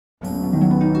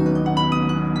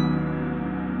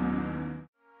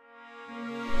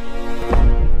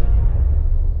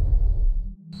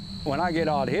When I get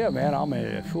out here, man, I'm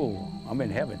in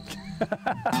heaven. I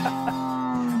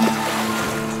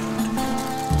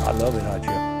love it out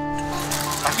here.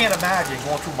 I can't imagine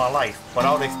going through my life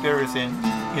without experiencing,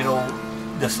 you know,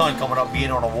 the sun coming up,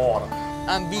 being on the water.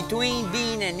 I'm between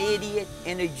being an idiot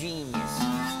and a genius.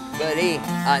 But hey,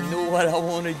 I know what I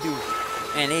want to do.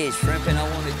 And hey, shrimping I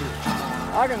want to do.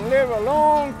 I can live a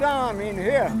long time in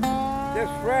here.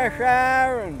 Just fresh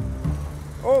air and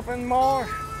open marsh,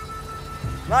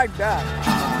 like that.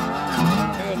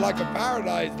 It's like a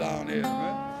paradise down here,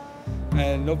 man.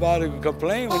 And nobody can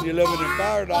complain when you're living in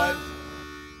paradise.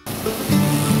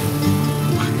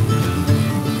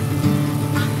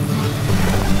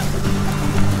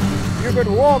 You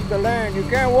could walk the land, you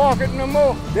can't walk it no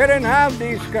more. They didn't have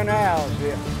these canals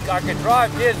here. I could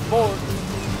drive this boat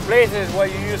places where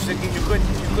you used to, you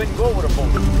couldn't go with a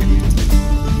boat.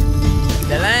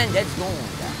 The land, that's gone.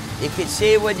 They could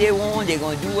say what they want, they're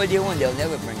going to do what they want, they'll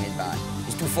never bring it back.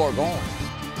 It's too far gone.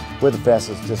 We're the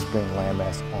fastest disappearing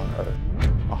landmass on Earth.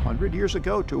 100 years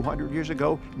ago, 200 years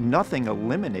ago, nothing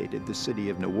eliminated the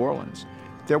city of New Orleans.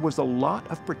 There was a lot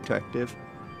of protective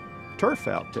turf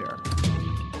out there.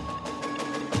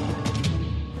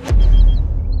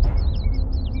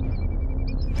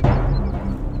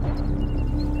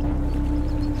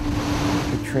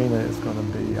 Katrina is going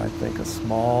to be, I think, a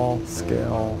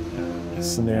small-scale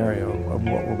scenario of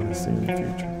what we're going to see in the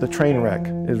future. The train wreck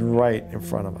is right in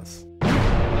front of us.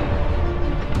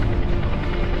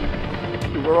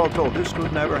 We were all told this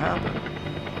could never happen,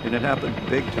 and it happened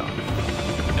big time.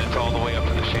 It's all the way up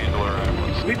to the Chandler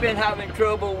Islands. We've been having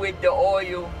trouble with the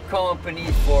oil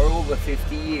companies for over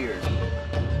 50 years.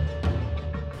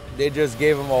 They just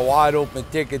gave them a wide open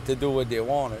ticket to do what they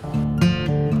wanted.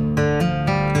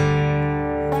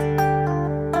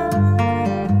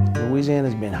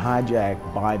 Louisiana's been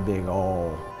hijacked by big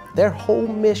oil. Their whole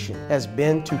mission has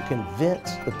been to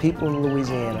convince the people in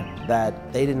Louisiana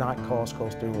that they did not cause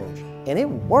coastal erosion. And it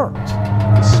worked.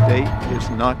 The state is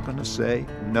not going to say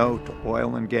no to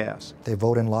oil and gas. They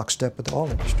vote in lockstep with the oil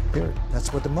industry, period.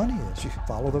 That's what the money is. You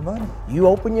follow the money. You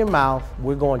open your mouth,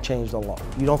 we're going to change the law.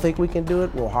 You don't think we can do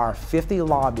it? We'll hire 50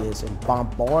 lobbyists and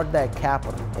bombard that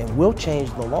Capitol, and we'll change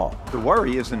the law. The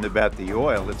worry isn't about the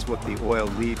oil, it's what the oil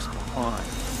leaves behind.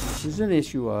 This is an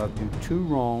issue of do two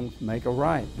wrongs make a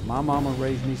right. My mama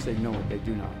raised me say no, they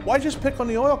do not. Why just pick on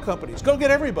the oil companies? Go get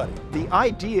everybody. The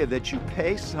idea that you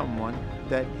pay someone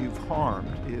that you've harmed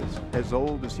is as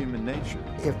old as human nature.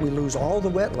 If we lose all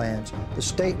the wetlands, the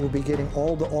state will be getting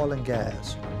all the oil and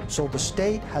gas. So the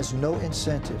state has no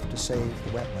incentive to save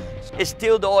the wetlands. It's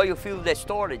still the oil field that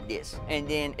started this. And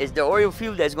then it's the oil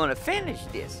field that's going to finish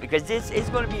this, because this is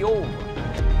going to be over.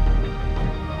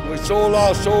 We sold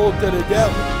our soul to the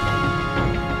devil.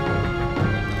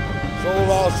 Sold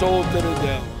our soul to the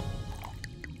devil.